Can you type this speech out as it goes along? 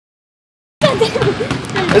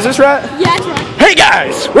Is this right? Yeah, that's right. Hey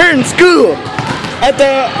guys, we're in school at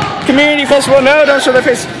the community festival. No, don't show their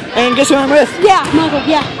face. And guess who I'm with? Yeah, Michael,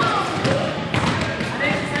 yeah.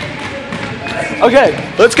 Okay,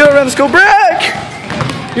 let's go around the school. Break!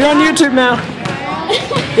 You're on YouTube now.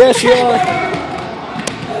 Yes, you are.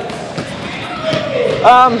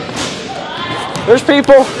 There's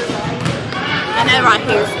people. And then right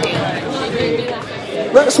here.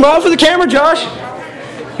 Look, smile for the camera, Josh.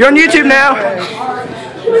 You're on YouTube now.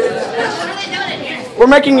 We're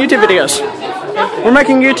making YouTube videos. We're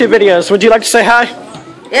making YouTube videos. Would you like to say hi?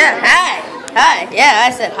 Yeah, hi. Hi. Yeah,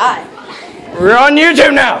 I said hi. We're on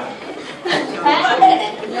YouTube now.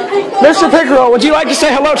 Mr. Pickerel, would you like to say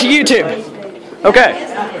hello to YouTube? Okay.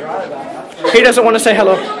 He doesn't want to say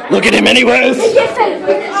hello. Look at him anyways.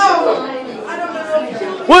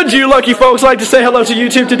 Would you lucky folks like to say hello to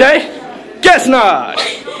YouTube today? Guess not.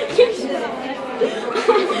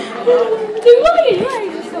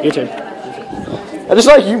 YouTube. I just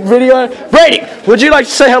like you video. Brady, would you like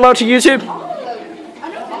to say hello to YouTube?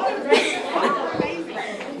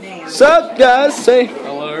 Sup, guys? Say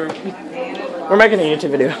hello. We're making a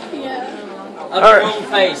YouTube video. All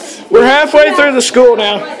right. We're halfway through the school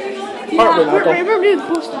now. Aren't we, Michael? We're doing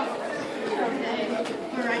cool stuff.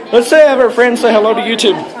 Let's say have our friends say hello to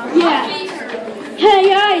YouTube. Yeah. Hey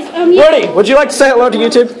guys, Woody, would you like to say hello to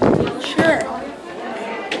YouTube? Sure.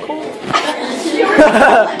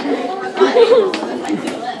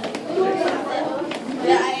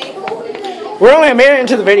 We're only a minute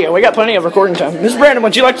into the video. We got plenty of recording time. Miss Brandon,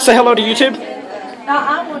 would you like to say hello to YouTube?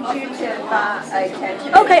 I want you to buy a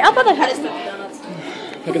tattoo. Okay, I'll put that.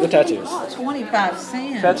 Look at the tattoos. 25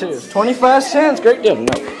 cents. Tattoos. 25 cents. Great deal.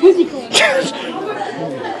 No.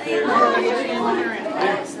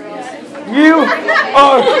 You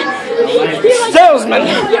are salesman.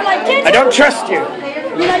 I don't trust you.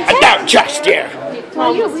 I don't trust you.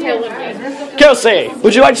 Kelsey,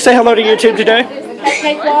 would you like to say hello to YouTube today?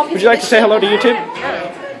 Would you like to say hello to YouTube?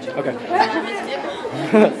 Okay.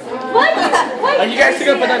 Are you guys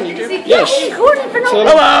still gonna put on YouTube? Yes.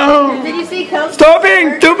 Hello. Did you see Coach? Stop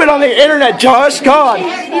being stupid on the internet, Josh. God.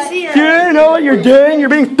 You know what you're doing? You're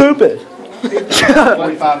being stupid.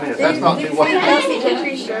 25 minutes. That's not too much.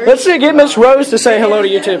 Let's see, get Miss Rose to say hello to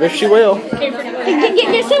YouTube if she will.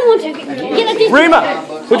 Rima,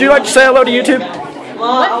 would you like to say hello to YouTube?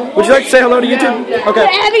 Would you like to say hello to YouTube? Okay.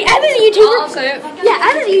 Abby's a YouTuber. Yeah,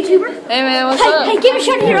 Abby's a YouTuber. Hey man, what's up? Hey, give a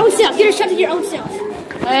shout to your own self. Give a shout to your own self.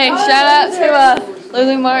 Hey, shout out to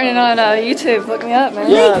Lulu Martin on YouTube. Look me up, man.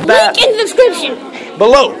 Yeah, that. Link in the description.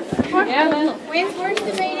 Below. Yeah, man.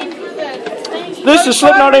 This is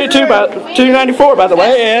Slipknot 294, by the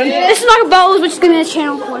way, and This is Michael Bowles, which is going to be his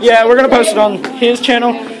channel. yeah, we're gonna post it on his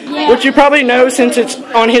channel, which you probably know since it's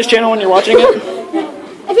on his channel when you're watching it.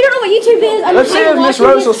 If you don't know what YouTube is, I'm Let's see if Miss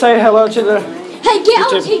Rose will say hello to the. Hey, get all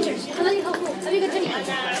the teachers. That'd be a good video.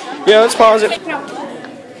 Yeah, let's pause it.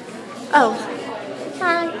 Oh.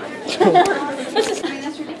 Hi.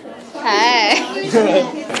 Hey.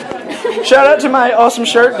 Shout out to my awesome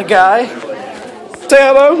shirt, the guy. Say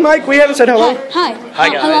hello, Mike. We haven't said hello. Hi. Hi,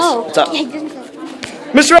 guys. Hello. What's up? Hey,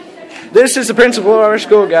 Mr. This is the principal of our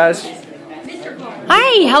school, guys.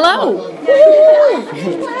 Hi, hello.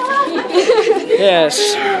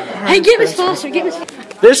 Yes. Hey, give us faster. Give us.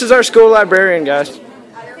 This is our school librarian, guys. You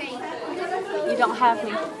don't have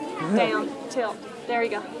me. Down. Tilt. There you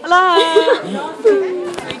go. Hello.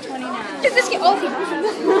 329. Let's get off here.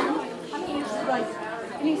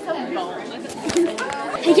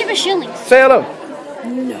 Hey, give us shillings. Say hello.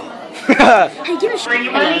 Hey, give us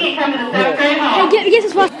shillings. Hey, give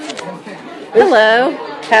us what? Hello.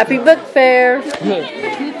 Happy book fair.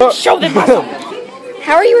 Show them.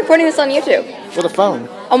 How are you recording this on YouTube? With a phone.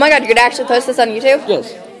 Oh my god, you're gonna actually post this on YouTube?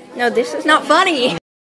 Yes. No, this is not funny.